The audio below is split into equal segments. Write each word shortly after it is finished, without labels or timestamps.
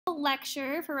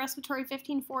lecture for Respiratory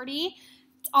 1540.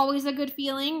 It's always a good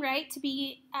feeling, right, to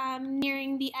be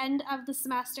nearing the end of the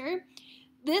semester.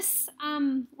 This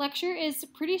lecture is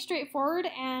pretty straightforward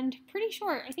and pretty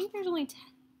short. I think there's only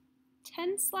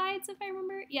 10 slides, if I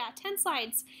remember. Yeah, 10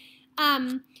 slides.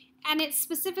 And it's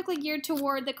specifically geared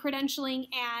toward the credentialing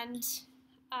and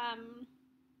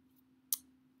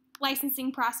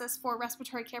licensing process for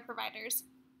respiratory care providers.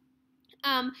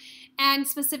 And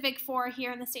specific for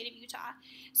here in the state of Utah.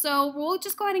 So we'll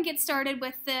just go ahead and get started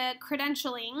with the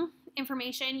credentialing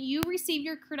information. You receive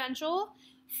your credential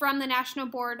from the National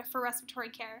Board for Respiratory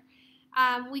Care.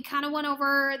 We kind of went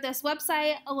over this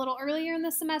website a little earlier in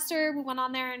the semester. We went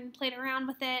on there and played around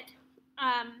with it.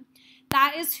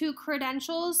 That is who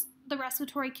credentials the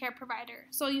respiratory care provider.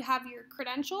 So you have your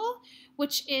credential,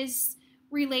 which is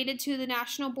related to the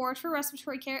National Board for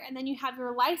Respiratory Care, and then you have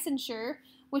your licensure,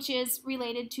 which is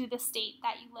related to the state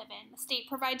that you live in. The state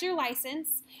provides your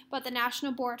license, but the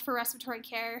National Board for Respiratory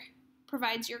Care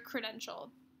provides your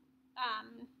credential,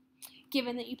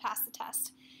 given that you pass the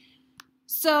test.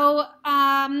 So,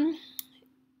 how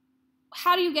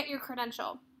do you get your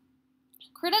credential?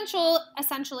 Credential,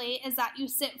 essentially, is that you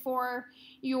sit for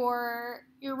your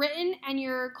written and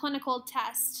your clinical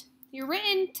test. Your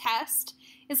written test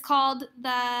is called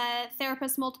the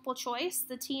Therapist Multiple Choice,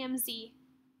 the TMC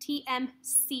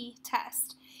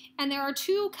test. And there are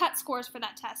two cut scores for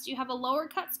that test. You have a lower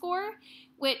cut score,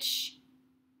 which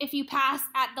if you pass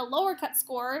at the lower cut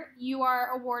score, you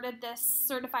are awarded this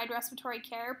certified respiratory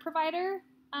care provider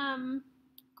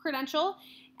credential.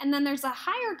 And then there's a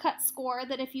higher cut score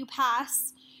that if you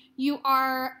pass, you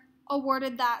are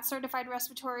awarded that certified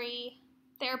respiratory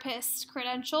therapist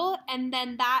credential, and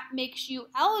then that makes you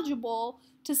eligible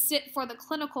to sit for the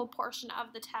clinical portion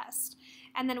of the test.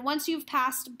 And then once you've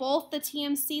passed both the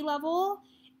TMC level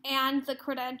and the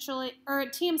credential, or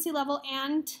TMC level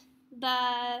and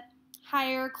the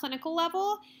higher clinical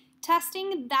level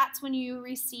testing, that's when you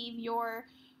receive your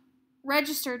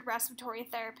registered respiratory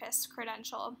therapist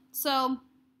credential. So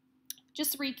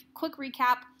just quick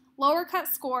recap, lower cut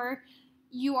score,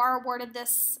 you are awarded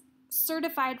this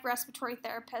certified respiratory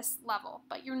therapist level,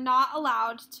 but you're not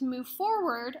allowed to move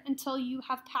forward until you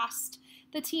have passed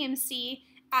the TMC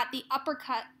at the upper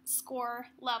cut score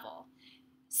level.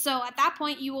 So at that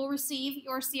point, you will receive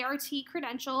your CRT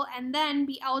credential and then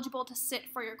be eligible to sit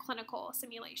for your clinical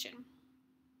simulation.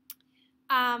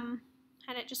 And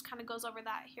it just kind of goes over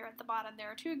that here at the bottom. There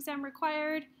are two exams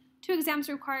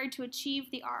required to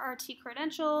achieve the RRT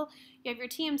credential. You have your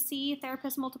TMC,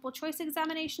 Therapist Multiple Choice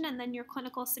examination, and then your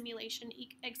clinical simulation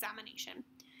examination.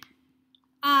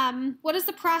 What is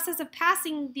the process of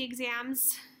passing the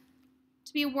exams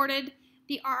to be awarded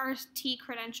the RRT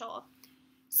credential?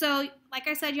 So, like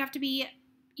I said, you have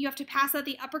to pass at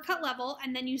the upper cut level,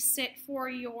 and then you sit for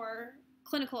your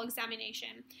clinical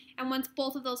examination. And once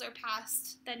both of those are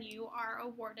passed, then you are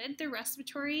awarded the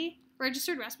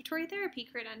registered respiratory therapy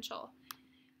credential.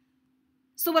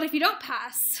 So what if you don't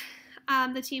pass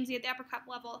the TMC at the upper cut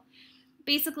level?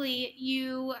 Basically,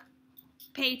 you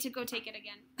pay to go take it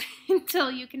again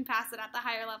until you can pass it at the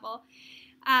higher level.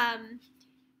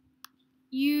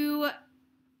 You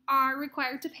are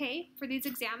required to pay for these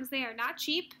exams. They are not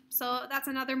cheap, so that's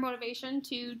another motivation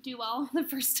to do well the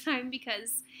first time,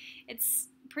 because it's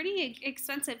pretty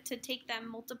expensive to take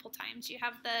them multiple times. You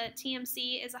have the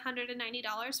TMC is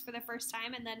 $190 for the first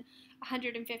time, and then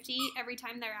 $150 every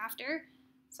time thereafter.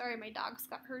 Sorry, my dog's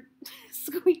got her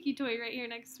squeaky toy right here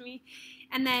next to me.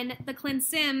 And then the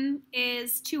ClinSim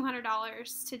is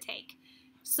 $200 to take.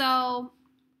 So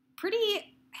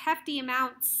pretty hefty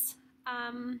amounts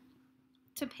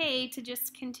to pay to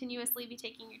just continuously be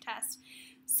taking your test.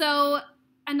 So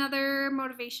another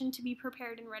motivation to be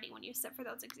prepared and ready when you sit for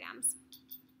those exams.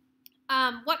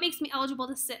 What makes me eligible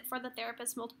to sit for the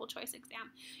Therapist Multiple Choice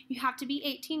exam? You have to be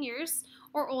 18 years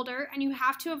or older, and you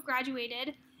have to have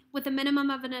graduated with a minimum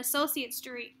of an associate's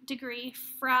degree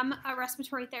from a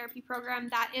respiratory therapy program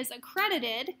that is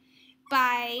accredited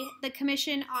by the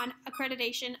Commission on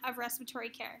Accreditation of Respiratory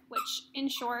Care, which in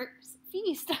short,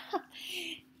 FEAST,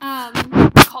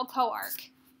 called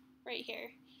COARC right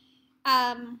here.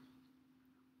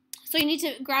 So you need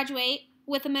to graduate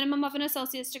with a minimum of an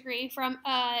associate's degree from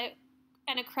an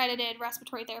accredited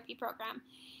respiratory therapy program.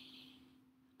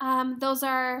 Those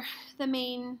are the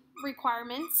main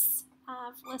requirements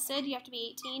listed. You have to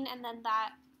be 18, and then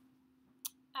that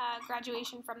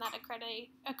graduation from that accredited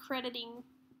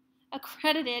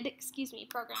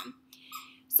program.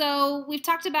 So we've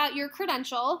talked about your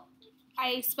credential.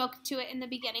 I spoke to it in the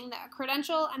beginning, the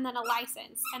credential and then a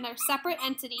license, and they're separate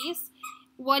entities.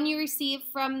 One you receive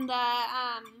from the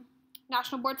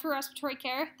National Board for Respiratory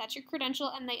Care, that's your credential,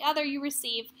 and the other you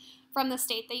receive from the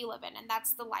state that you live in, and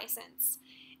that's the license.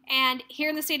 And here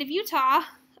in the state of Utah,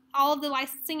 all of the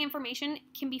licensing information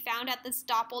can be found at this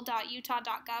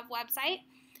doppel.utah.gov website.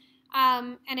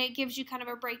 And it gives you kind of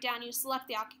a breakdown. You select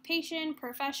the occupation,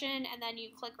 profession, and then you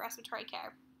click respiratory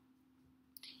care.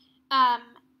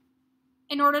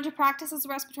 In order to practice as a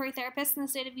respiratory therapist in the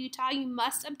state of Utah, you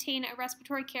must obtain a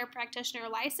respiratory care practitioner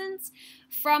license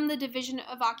from the Division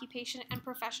of Occupation and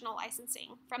Professional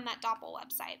Licensing from that Doppel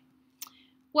website.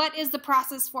 What is the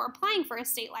process for applying for a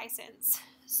state license?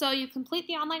 So you complete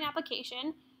the online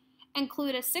application,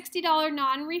 include a $60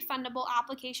 non-refundable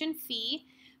application fee,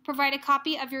 provide a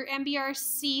copy of your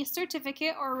MBRC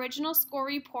certificate or original score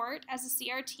report as a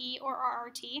CRT or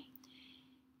RRT,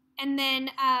 and then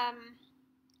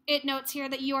it notes here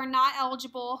that you are not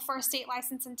eligible for a state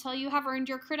license until you have earned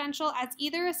your credential as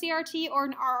either a CRT or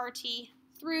an RRT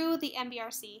through the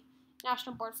MBRC,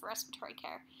 National Board for Respiratory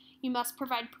Care. You must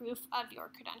provide proof of your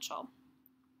credential.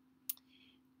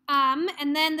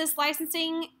 And then this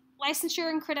licensure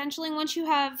and credentialing, once you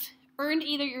have earned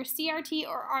either your CRT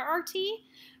or RRT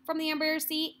from the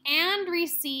MBRC and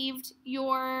received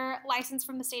your license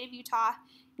from the state of Utah,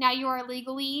 now you are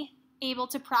legally able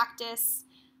to practice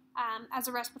as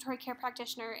a respiratory care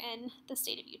practitioner in the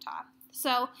state of Utah.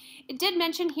 So it did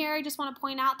mention here, I just want to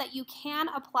point out that you can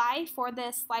apply for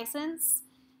this license,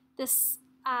 this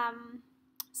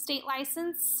state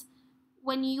license,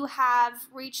 when you have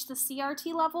reached the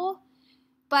CRT level.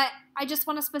 But I just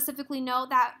want to specifically note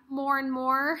that more and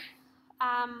more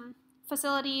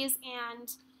facilities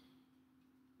and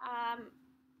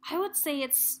I would say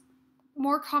it's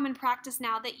more common practice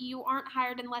now that you aren't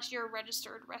hired unless you're a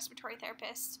registered respiratory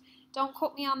therapist. Don't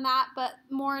quote me on that, but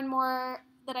more and more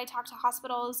that I talk to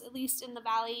hospitals, at least in the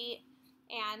Valley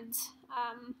and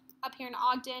up here in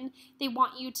Ogden, they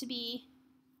want you to be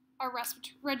a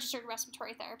registered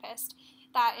respiratory therapist.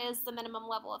 That is the minimum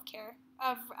level of care,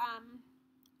 of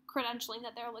credentialing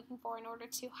that they're looking for in order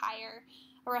to hire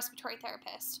a respiratory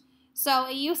therapist. So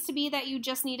it used to be that you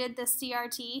just needed this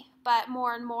CRT, but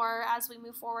more and more as we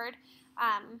move forward,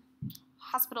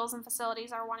 hospitals and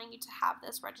facilities are wanting you to have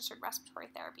this registered respiratory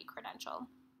therapy credential.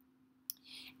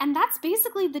 And that's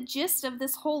basically the gist of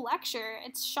this whole lecture.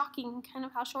 It's shocking kind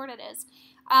of how short it is.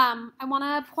 I want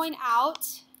to point out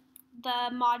the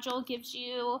module gives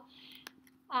you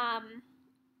an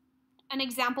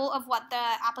example of what the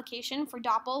application for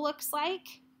Doppel looks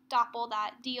like.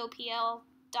 Doppel.utah.gov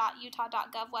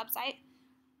website.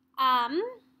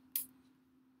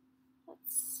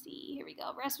 Let's see, here we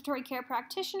go. Respiratory care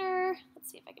practitioner.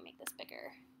 Let's see if I can make this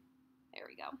bigger. There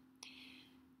we go.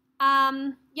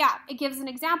 Yeah, it gives an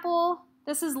example.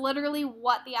 This is literally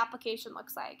what the application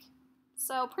looks like.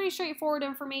 So pretty straightforward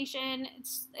information.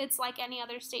 It's like any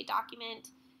other state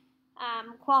document.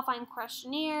 Qualifying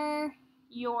questionnaire,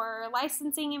 your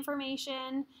licensing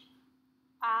information.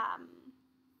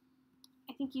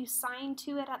 I think you sign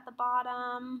to it at the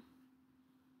bottom.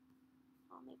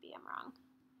 Oh, maybe I'm wrong.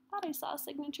 I thought I saw a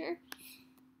signature.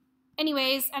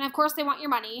 Anyways, and of course they want your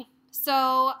money. So,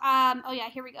 oh yeah,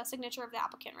 here we go. Signature of the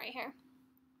applicant right here.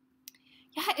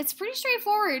 Yeah, it's pretty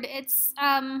straightforward. It's,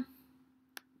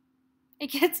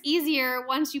 it gets easier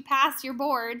once you pass your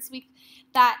boards.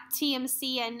 That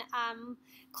TMC and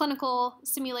clinical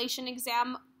simulation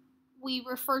exam, we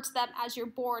refer to them as your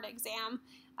board exam.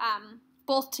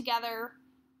 Both together,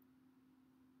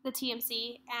 the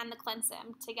TMC and the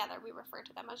ClinSim together, we refer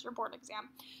to them as your board exam.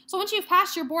 So once you've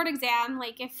passed your board exam,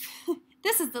 like if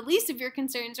this is the least of your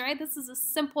concerns, right? This is a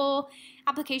simple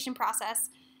application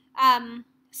process.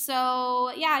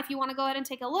 So yeah, if you want to go ahead and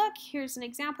take a look, here's an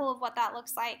example of what that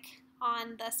looks like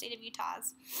on the State of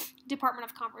Utah's Department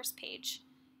of Commerce page.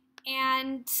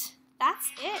 And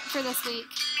that's it for this week.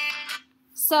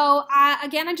 So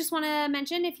again, I just want to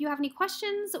mention, if you have any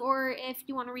questions or if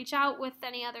you want to reach out with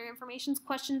any other information,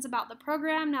 questions about the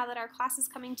program, now that our class is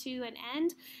coming to an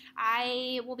end,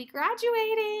 I will be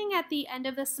graduating at the end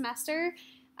of the semester.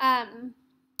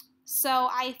 So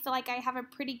I feel like I have a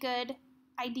pretty good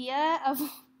idea of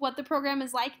what the program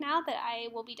is like now that I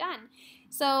will be done.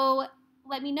 So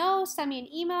let me know, send me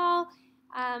an email,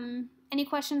 any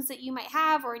questions that you might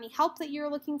have or any help that you're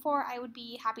looking for, I would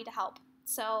be happy to help.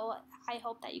 So I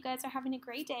hope that you guys are having a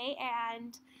great day,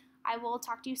 and I will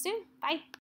talk to you soon. Bye.